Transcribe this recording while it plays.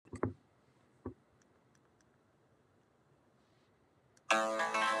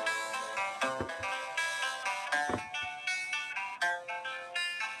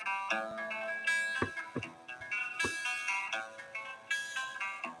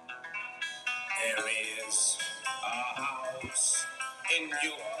There is a house in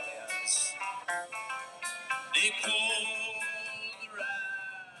New Orleans. They call the rise.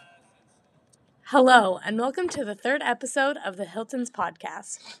 Hello, and welcome to the third episode of the Hilton's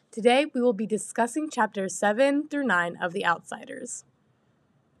podcast. Today, we will be discussing chapters 7 through 9 of The Outsiders.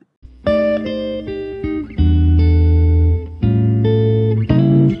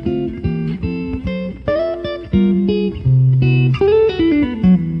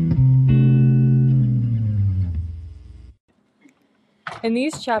 In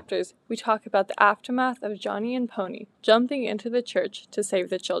these chapters, we talk about the aftermath of Johnny and Pony jumping into the church to save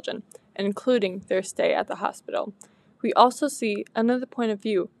the children, including their stay at the hospital. We also see another point of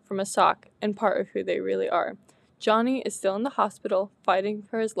view from a sock and part of who they really are. Johnny is still in the hospital fighting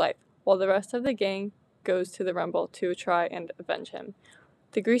for his life, while the rest of the gang goes to the Rumble to try and avenge him.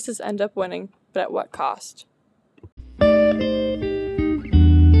 The Greases end up winning, but at what cost?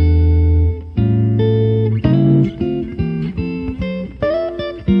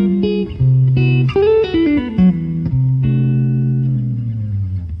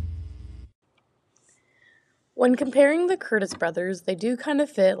 When comparing the Curtis brothers, they do kind of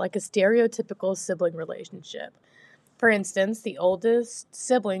fit like a stereotypical sibling relationship. For instance, the oldest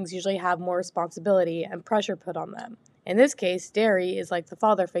siblings usually have more responsibility and pressure put on them. In this case, Derry is like the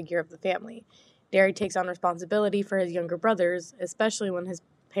father figure of the family. Derry takes on responsibility for his younger brothers, especially when his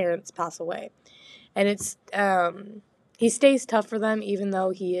parents pass away. And he stays tough for them even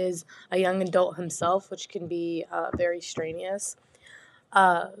though he is a young adult himself, which can be very strenuous.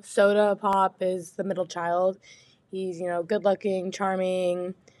 Soda Pop is the middle child. He's, good looking,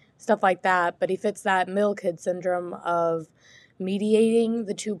 charming, stuff like that, but he fits that middle kid syndrome of mediating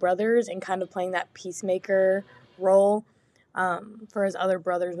the two brothers and kind of playing that peacemaker role for his other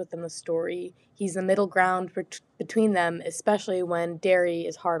brothers within the story. He's the middle ground between them, especially when Derry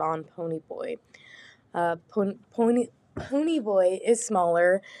is hard on Pony Boy. Pony Boy is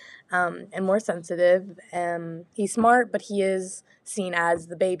smaller and more sensitive. He's smart, but he is seen as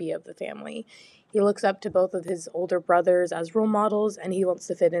the baby of the family. He looks up to both of his older brothers as role models, and he wants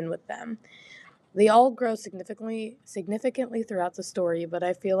to fit in with them. They all grow significantly throughout the story, but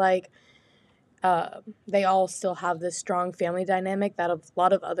I feel like they all still have this strong family dynamic that a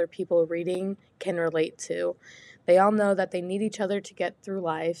lot of other people reading can relate to. They all know that they need each other to get through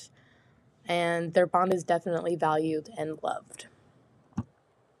life, and their bond is definitely valued and loved.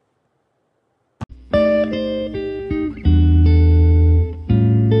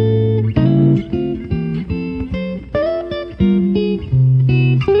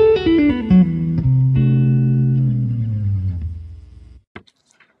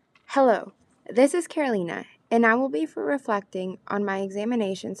 Hello, this is Carolina, and I will be reflecting on my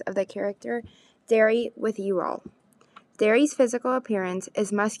examinations of the character Derry with you all. Derry's physical appearance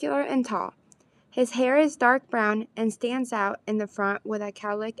is muscular and tall. His hair is dark brown and stands out in the front with a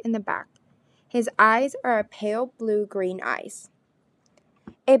cowlick in the back. His eyes are a pale blue-green eyes.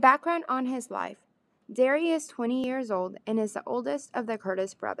 A background on his life. Derry is 20 years old and is the oldest of the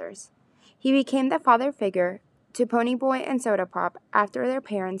Curtis brothers. He became the father figure to Pony Boy and Soda Pop after their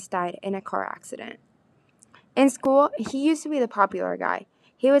parents died in a car accident. In school, he used to be the popular guy.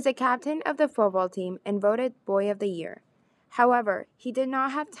 He was a captain of the football team and voted Boy of the Year. However, he did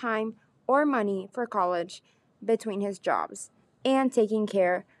not have time or money for college between his jobs and taking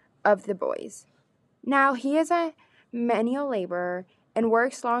care of the boys. Now he is a manual laborer and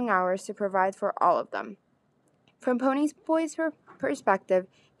works long hours to provide for all of them. From Pony Boy's perspective,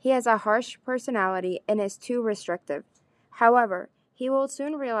 he has a harsh personality and is too restrictive. However, he will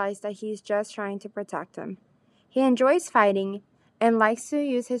soon realize that he's just trying to protect him. He enjoys fighting and likes to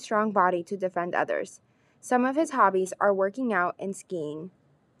use his strong body to defend others. Some of his hobbies are working out and skiing.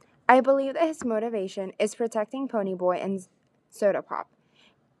 I believe that his motivation is protecting Pony Boy and Soda Pop.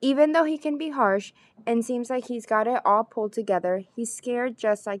 Even though he can be harsh and seems like he's got it all pulled together, he's scared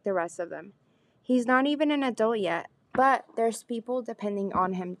just like the rest of them. He's not even an adult yet, but there's people depending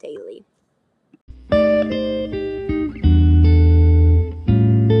on him daily.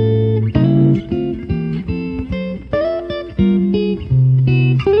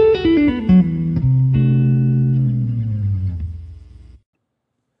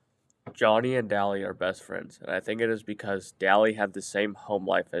 Johnny and Dally are best friends, and I think it is because Dally had the same home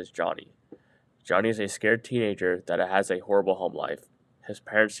life as Johnny. Johnny is a scared teenager that has a horrible home life. His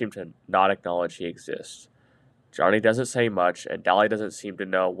parents seem to not acknowledge he exists. Johnny doesn't say much, and Dally doesn't seem to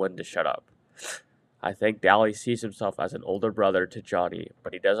know when to shut up. I think Dally sees himself as an older brother to Johnny,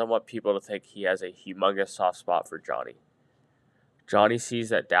 but he doesn't want people to think he has a humongous soft spot for Johnny. Johnny sees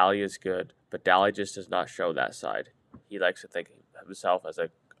that Dally is good, but Dally just does not show that side. He likes to think of himself as a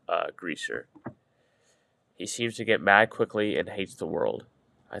greaser. He seems to get mad quickly and hates the world.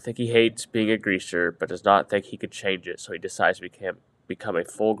 I think he hates being a greaser, but does not think he could change it, so he decides to become a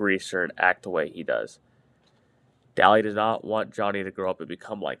full greaser and act the way he does. Dally does not want Johnny to grow up and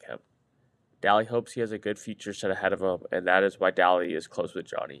become like him. Dally hopes he has a good future set ahead of him, and that is why Dally is close with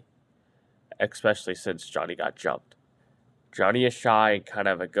Johnny, especially since Johnny got jumped. Johnny is shy and kind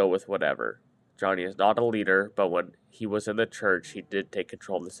of a go with whatever. Johnny is not a leader, but when he was in the church, he did take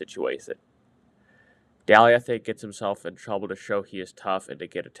control of the situation. Dally, I think, gets himself in trouble to show he is tough and to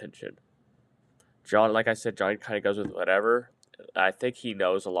get attention. John, like I said, Johnny kind of goes with whatever. I think he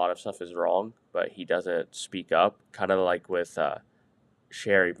knows a lot of stuff is wrong, but he doesn't speak up. Kind of like with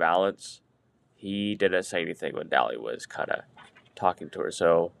Sherry Valance. He didn't say anything when Dally was kind of talking to her,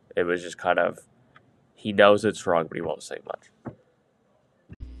 so it was just kind of, he knows it's wrong, but he won't say much.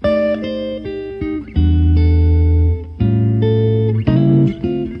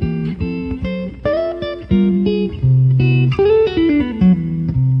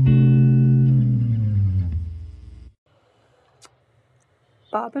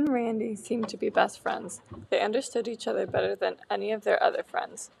 Bob and Randy seemed to be best friends. They understood each other better than any of their other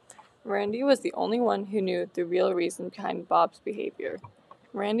friends. Randy was the only one who knew the real reason behind Bob's behavior.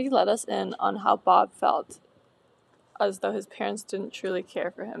 Randy let us in on how Bob felt, as though his parents didn't truly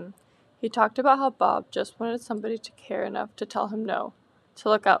care for him. He talked about how Bob just wanted somebody to care enough to tell him no, to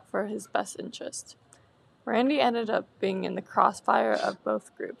look out for his best interest. Randy ended up being in the crossfire of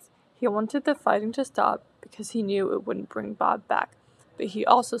both groups. He wanted the fighting to stop because he knew it wouldn't bring Bob back, but he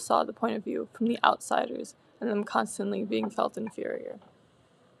also saw the point of view from the outsiders and them constantly being felt inferior.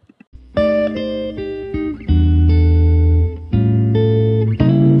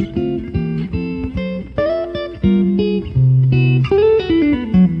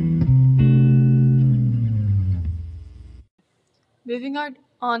 Moving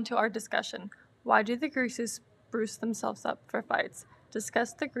on to our discussion. Why do the Greases spruce themselves up for fights?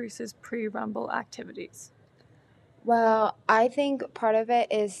 Discuss the Greases pre-Rumble activities. Well, I think part of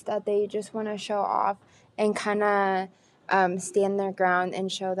it is that they just want to show off and kind of stand their ground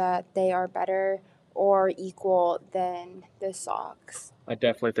and show that they are better or equal than the Sox. I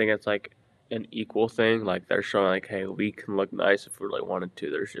definitely think it's like an equal thing. Like they're showing like, hey, we can look nice if we really wanted to.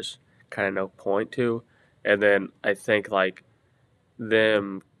 There's just kind of no point to. And then I think like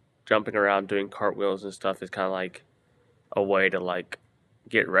them jumping around doing cartwheels and stuff is kind of like a way to like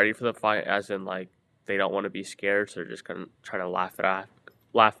get ready for the fight, as in like they don't want to be scared, so they're just kind of trying to laugh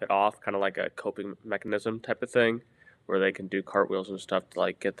it off, kind of like a coping mechanism type of thing, where they can do cartwheels and stuff to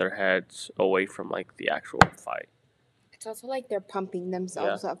like get their heads away from like the actual fight. It's also like they're pumping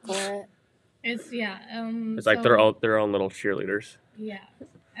themselves up for it. It's It's like their own little cheerleaders. Yeah,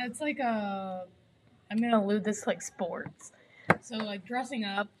 it's like I'm gonna allude this to like sports. So like dressing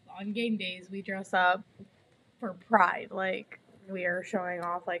up on game days, we dress up for pride. Like we are showing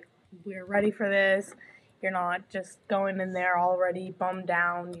off, like we're ready for this. You're not just going in there already bummed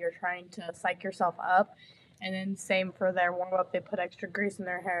down. You're trying to psych yourself up. And then same for their warm up. They put extra grease in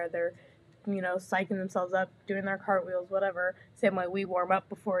their hair. They're psyching themselves up, doing their cartwheels, whatever. Same way we warm up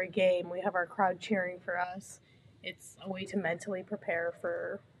before a game. We have our crowd cheering for us. It's a way to mentally prepare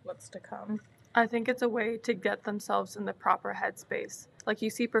for what's to come. I think it's a way to get themselves in the proper headspace. Like you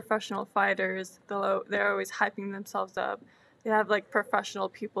see professional fighters, they're always hyping themselves up. They have like professional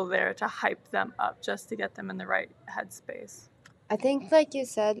people there to hype them up just to get them in the right headspace. I think, like you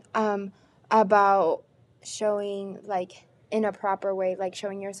said, about showing like in a proper way, like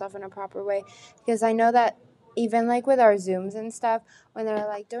showing yourself in a proper way, because I know that even like with our Zooms and stuff, when they're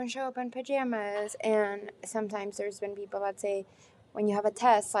like, don't show up in pajamas, and sometimes there's been people that say, when you have a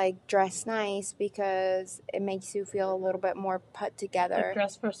test, like dress nice because it makes you feel a little bit more put together. Like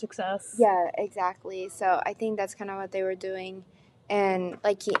dress for success. Yeah, exactly. So I think that's kind of what they were doing, and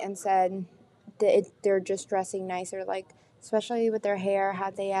like Keaton said, they're just dressing nicer, like especially with their hair, how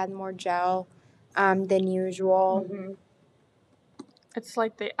they add more gel than usual. Mm-hmm. It's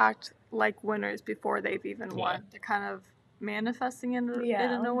like they act like winners before they've even won. They're kind of manifesting it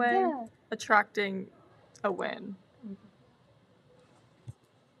in a way, attracting a win.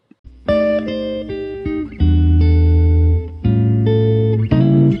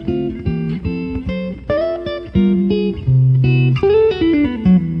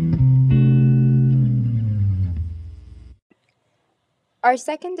 Our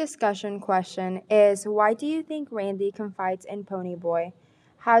second discussion question is, why do you think Randy confides in Ponyboy?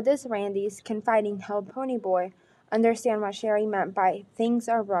 How does Randy's confiding help Ponyboy understand what Sherry meant by things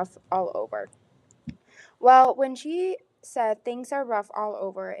are rough all over? Well, when she said things are rough all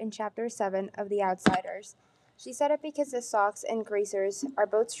over in Chapter 7 of The Outsiders, she said it because the Sox and Greasers are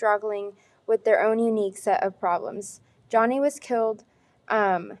both struggling with their own unique set of problems. Johnny was killed,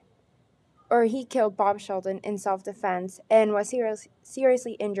 or he killed Bob Sheldon in self-defense and was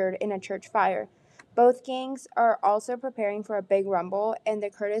seriously injured in a church fire. Both gangs are also preparing for a big rumble, and the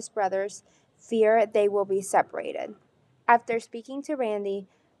Curtis brothers fear they will be separated. After speaking to Randy,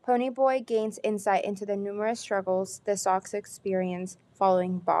 Ponyboy gains insight into the numerous struggles the Sox experience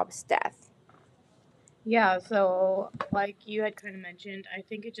following Bob's death. Yeah, so like you had kind of mentioned, I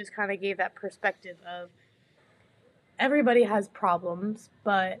think it just kind of gave that perspective of everybody has problems,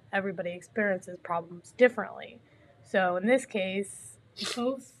 but everybody experiences problems differently. So in this case,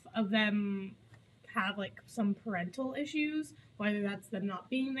 both of them have like some parental issues, whether that's them not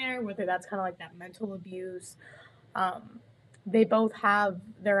being there, whether that's kind of like that mental abuse. Um, they both have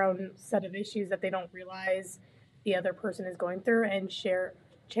their own set of issues that they don't realize the other person is going through, and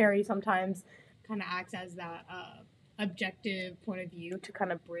Cherry sometimes kind of acts as that objective point of view to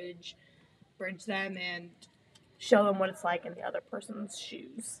kind of bridge them and show them what it's like in the other person's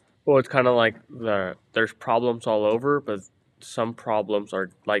shoes. Well, it's kind of like there's problems all over, but some problems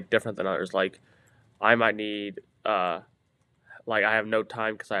are like different than others. Like I might need like I have no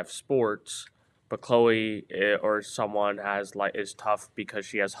time because I have sports, but Chloe or someone has like is tough because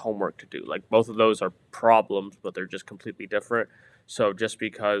she has homework to do. Like both of those are problems, but they're just completely different. So just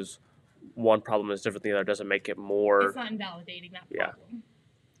because one problem is different than the other doesn't make it more. It's not invalidating that Yeah. problem.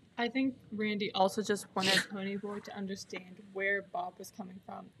 I think Randy also just wanted Ponyboy to understand where Bob was coming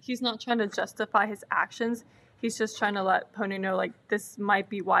from. He's not trying to justify his actions. He's just trying to let Pony know, like, this might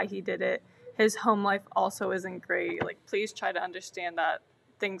be why he did it. His home life also isn't great. Like, please try to understand that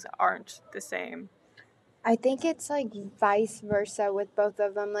things aren't the same. I think it's like vice versa with both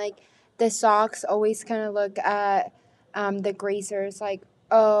of them. Like the Sox always kind of look at the Greasers like,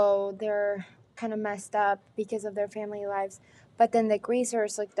 oh, they're kind of messed up because of their family lives. But then the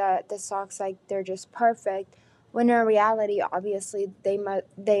Greasers look at the Sox like they're just perfect. When in reality, obviously,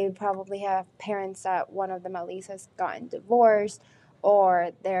 they probably have parents that one of them at least has gotten divorced,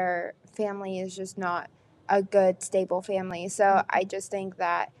 or their family is just not a good stable family. So I just think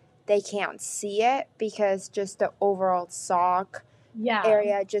that they can't see it because just the overall sock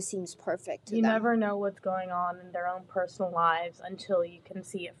area just seems perfect to You them. never know what's going on in their own personal lives until you can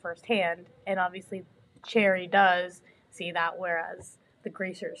see it firsthand. And obviously, Cherry does see that, whereas the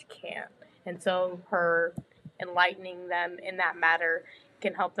Greasers can't. And so, her enlightening them in that matter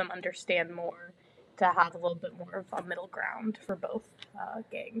can help them understand more, to have a little bit more of a middle ground for both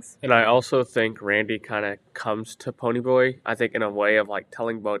gangs. And I also think Randy kind of comes to Ponyboy, I think, in a way of like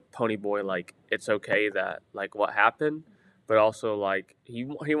telling Ponyboy like it's okay that like what happened, but also like he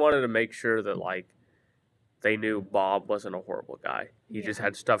wanted to make sure that like they knew Bob wasn't a horrible guy. He just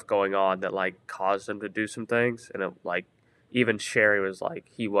had stuff going on that like caused him to do some things, and it, like even Sherry was like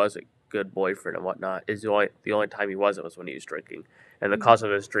he was a good boyfriend and whatnot. Is the only time he wasn't was when he was drinking, and the cause of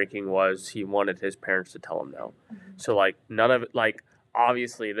his drinking was he wanted his parents to tell him no. So like none of it like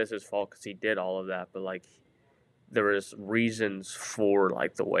obviously this is fault because he did all of that, but like there was reasons for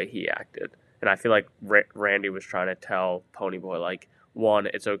like the way he acted, and I feel like Randy was trying to tell Ponyboy like one,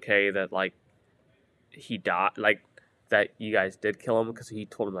 it's okay that like he died, like that you guys did kill him because he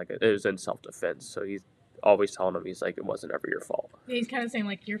told him like it was in self defense. So he's always telling him he's like it wasn't ever your fault. He's kind of saying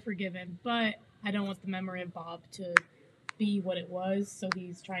like you're forgiven, but I don't want the memory of Bob to be what it was. So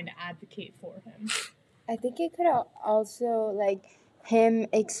he's trying to advocate for him. I think it could also, like, him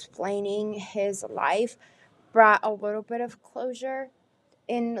explaining his life brought a little bit of closure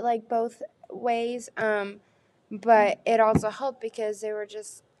in, like, both ways. But it also helped because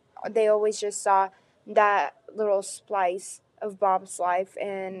they always just saw that little splice of Bob's life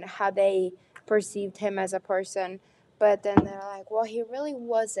and how they perceived him as a person. But then they're like, well, he really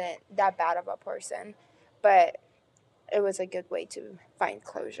wasn't that bad of a person. But it was a good way to find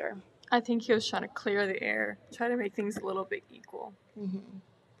closure. I think he was trying to clear the air, try to make things a little bit equal. Mm-hmm.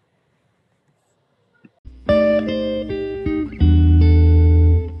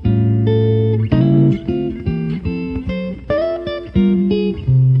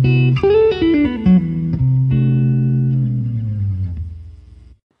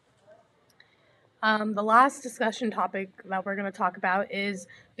 The last discussion topic that we're going to talk about is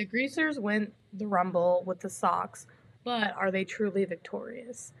the Greasers win the Rumble with the Sox, but are they truly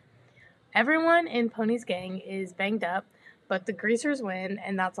victorious? Everyone in Pony's gang is banged up, but the Greasers win,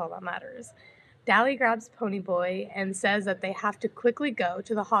 and that's all that matters. Dally grabs Ponyboy and says that they have to quickly go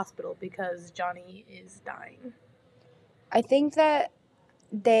to the hospital because Johnny is dying. I think that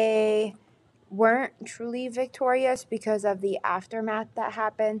they weren't truly victorious because of the aftermath that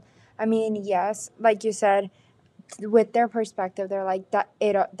happened. I mean, yes, like you said, with their perspective, they're like,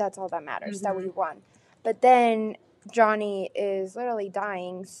 that's all that matters, that we won. But then Johnny is literally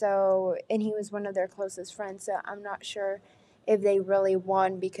dying, and he was one of their closest friends, so I'm not sure if they really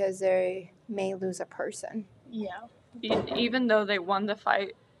won because they may lose a person. Yeah. Even though they won the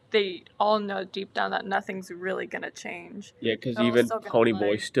fight, they all know deep down that nothing's really gonna change. Yeah, because They're all even still gonna Ponyboy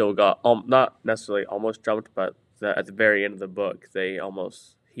play. still got not necessarily almost jumped, but at the very end of the book,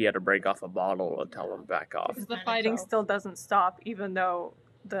 he had to break off a bottle to tell him back off. Because the fighting still doesn't stop, even though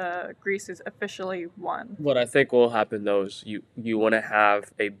the Greasers officially won. What I think will happen though is you want to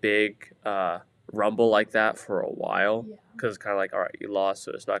have a big rumble like that for a while, because it's kind of like, all right, you lost,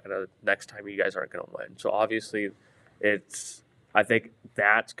 so it's not gonna next time you guys aren't gonna win. So obviously, I think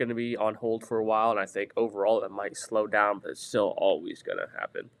that's gonna be on hold for a while, and I think overall it might slow down, but it's still always gonna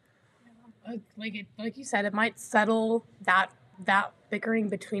happen. Like you said, it might settle that bickering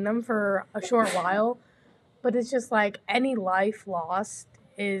between them for a short while, but it's just like any life lost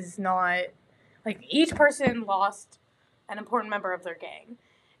is not like each person lost an important member of their gang.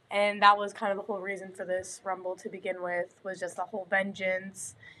 And that was kind of the whole reason for this rumble to begin with, was just the whole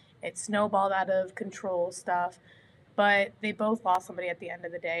vengeance. It snowballed out of control stuff. But they both lost somebody at the end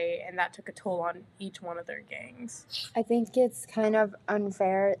of the day, and that took a toll on each one of their gangs. I think it's kind of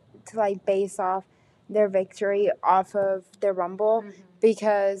unfair to like base off their victory off of the rumble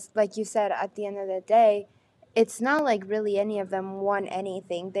because, like you said, at the end of the day, it's not like really any of them won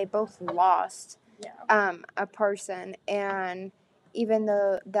anything. They both lost a person, and even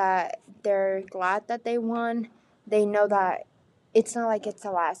though that they're glad that they won, they know that it's not like it's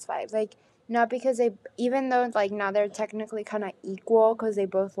the last fight. Like, not because even though like now they're technically kind of equal because they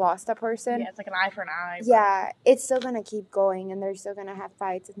both lost a person. Yeah, it's like an eye for an eye. Yeah, it's still gonna keep going, and they're still gonna have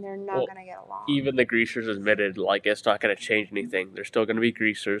fights, and they're not gonna get along. Even the Greasers admitted, like, it's not gonna change anything. They're still gonna be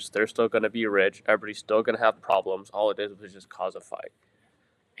Greasers. They're still gonna be rich. Everybody's still gonna have problems. All it did was just cause a fight.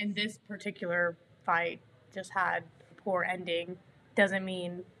 And this particular fight just had a poor ending. Doesn't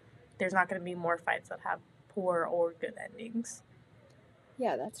mean there's not going to be more fights that have poor or good endings.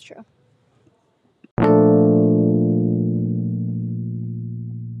 Yeah, that's true.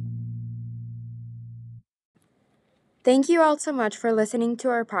 Thank you all so much for listening to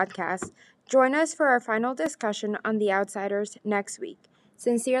our podcast. Join us for our final discussion on The Outsiders next week.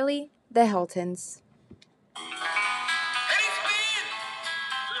 Sincerely, the Hiltons.